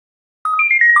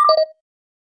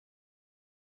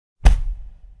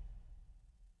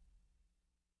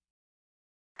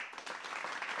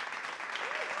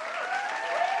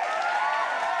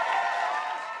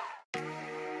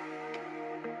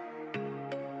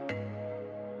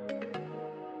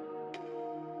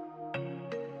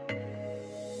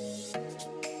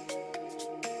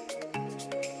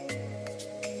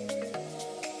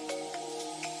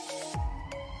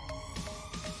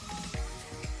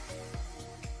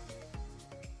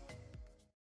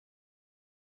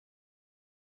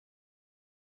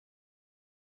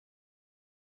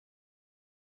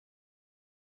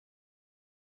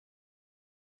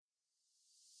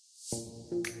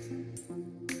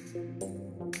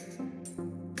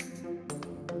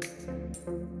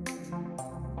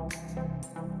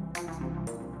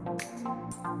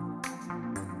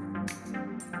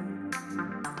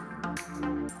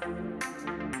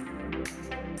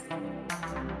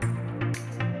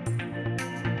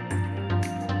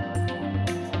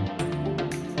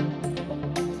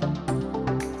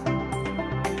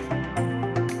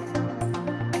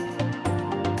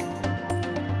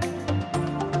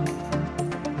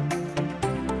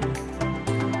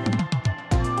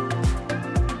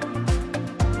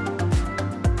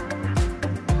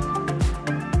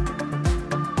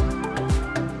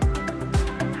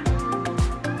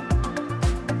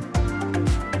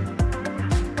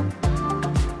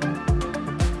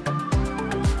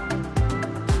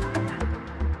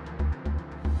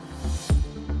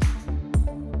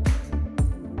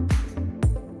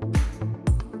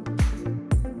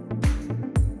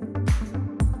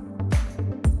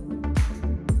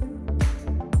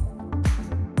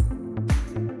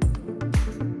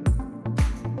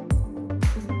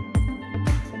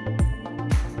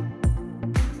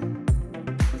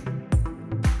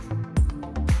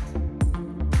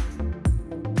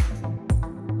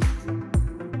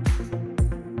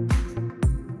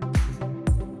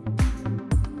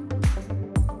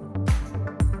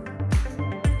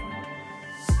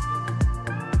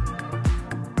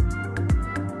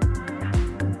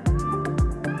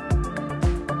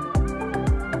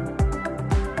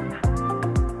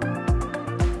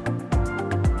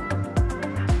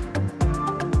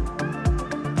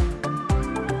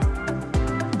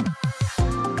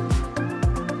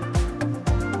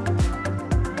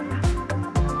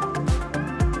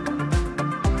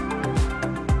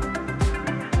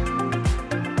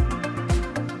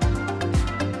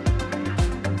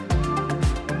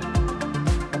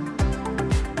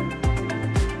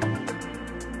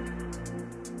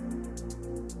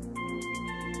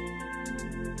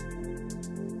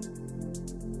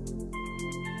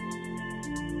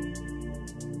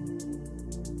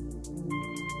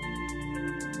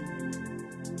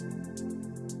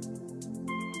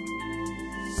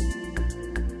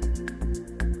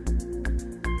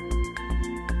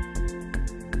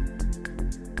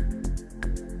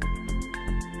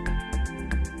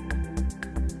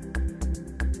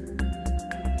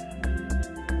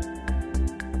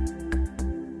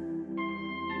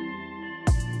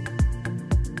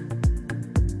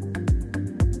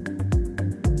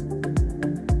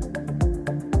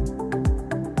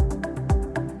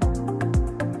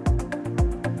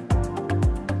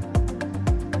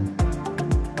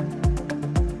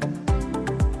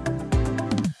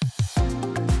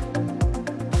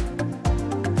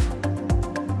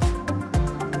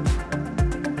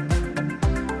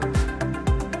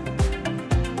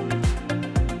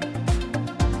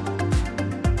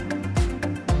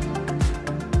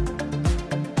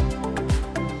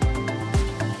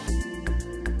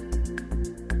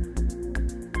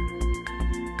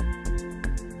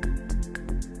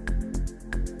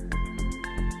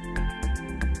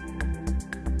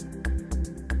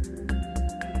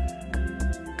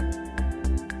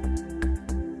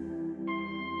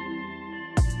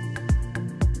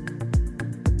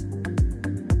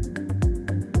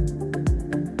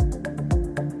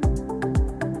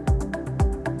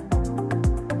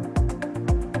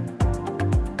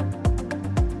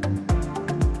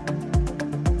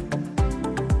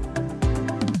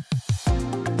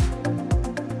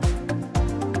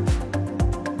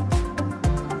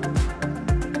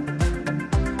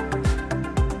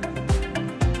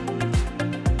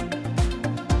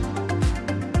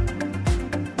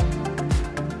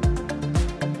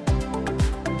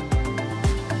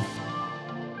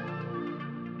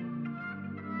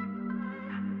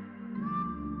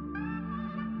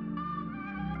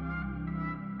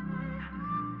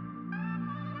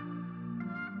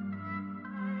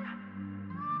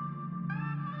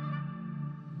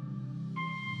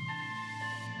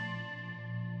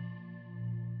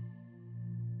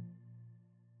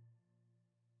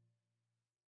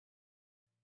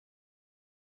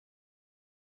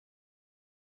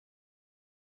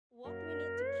What we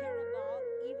need to care about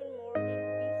even more than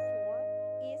before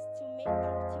is to make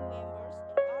our team members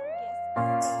and our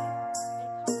guests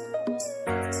safe and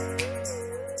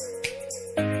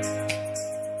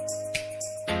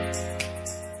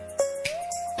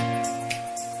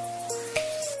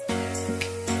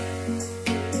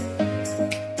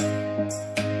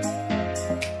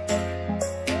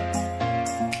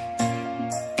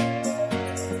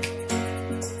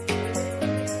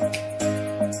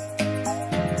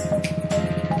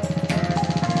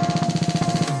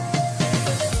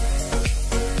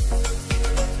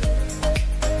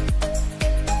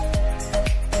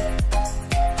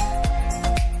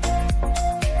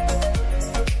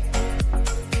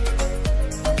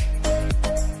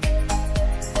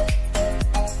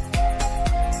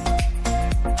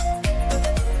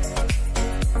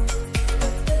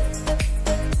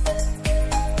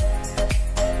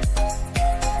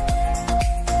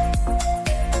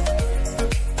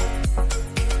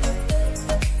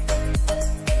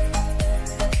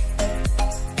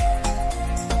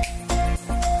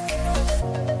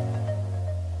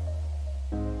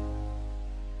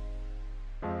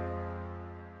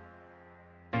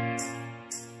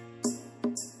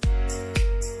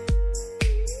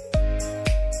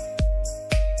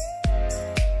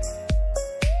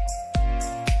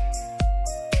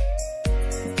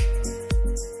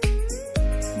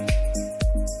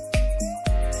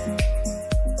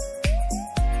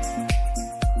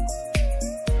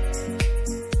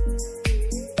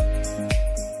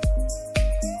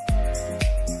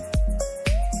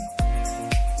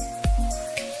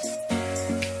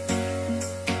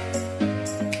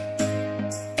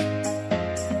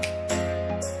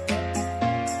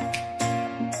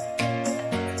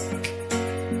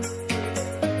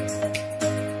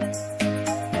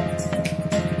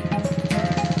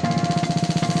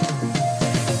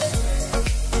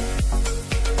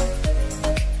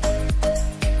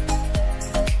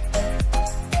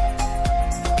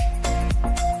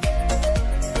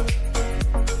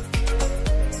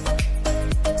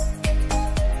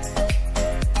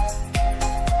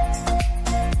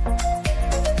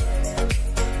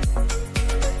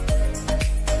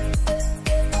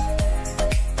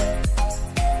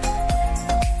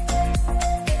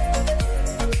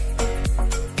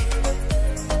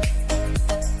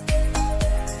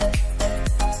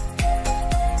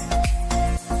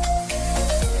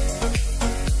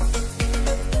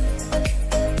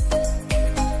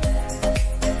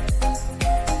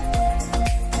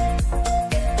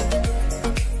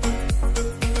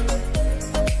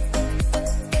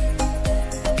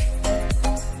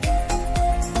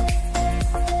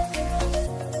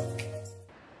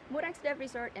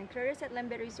Resort and creators at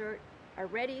Lembeh Resort are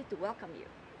ready to welcome you.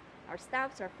 Our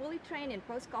staffs are fully trained in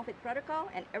post-COVID protocol,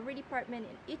 and every department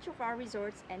in each of our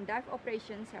resorts and dive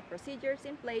operations have procedures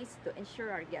in place to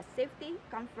ensure our guests' safety,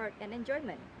 comfort, and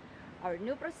enjoyment. Our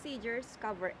new procedures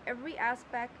cover every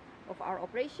aspect of our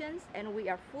operations, and we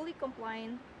are fully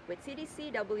compliant with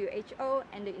CDC, WHO,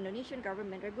 and the Indonesian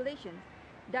government regulations.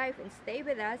 Dive and stay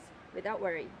with us without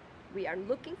worry. We are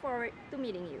looking forward to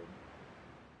meeting you.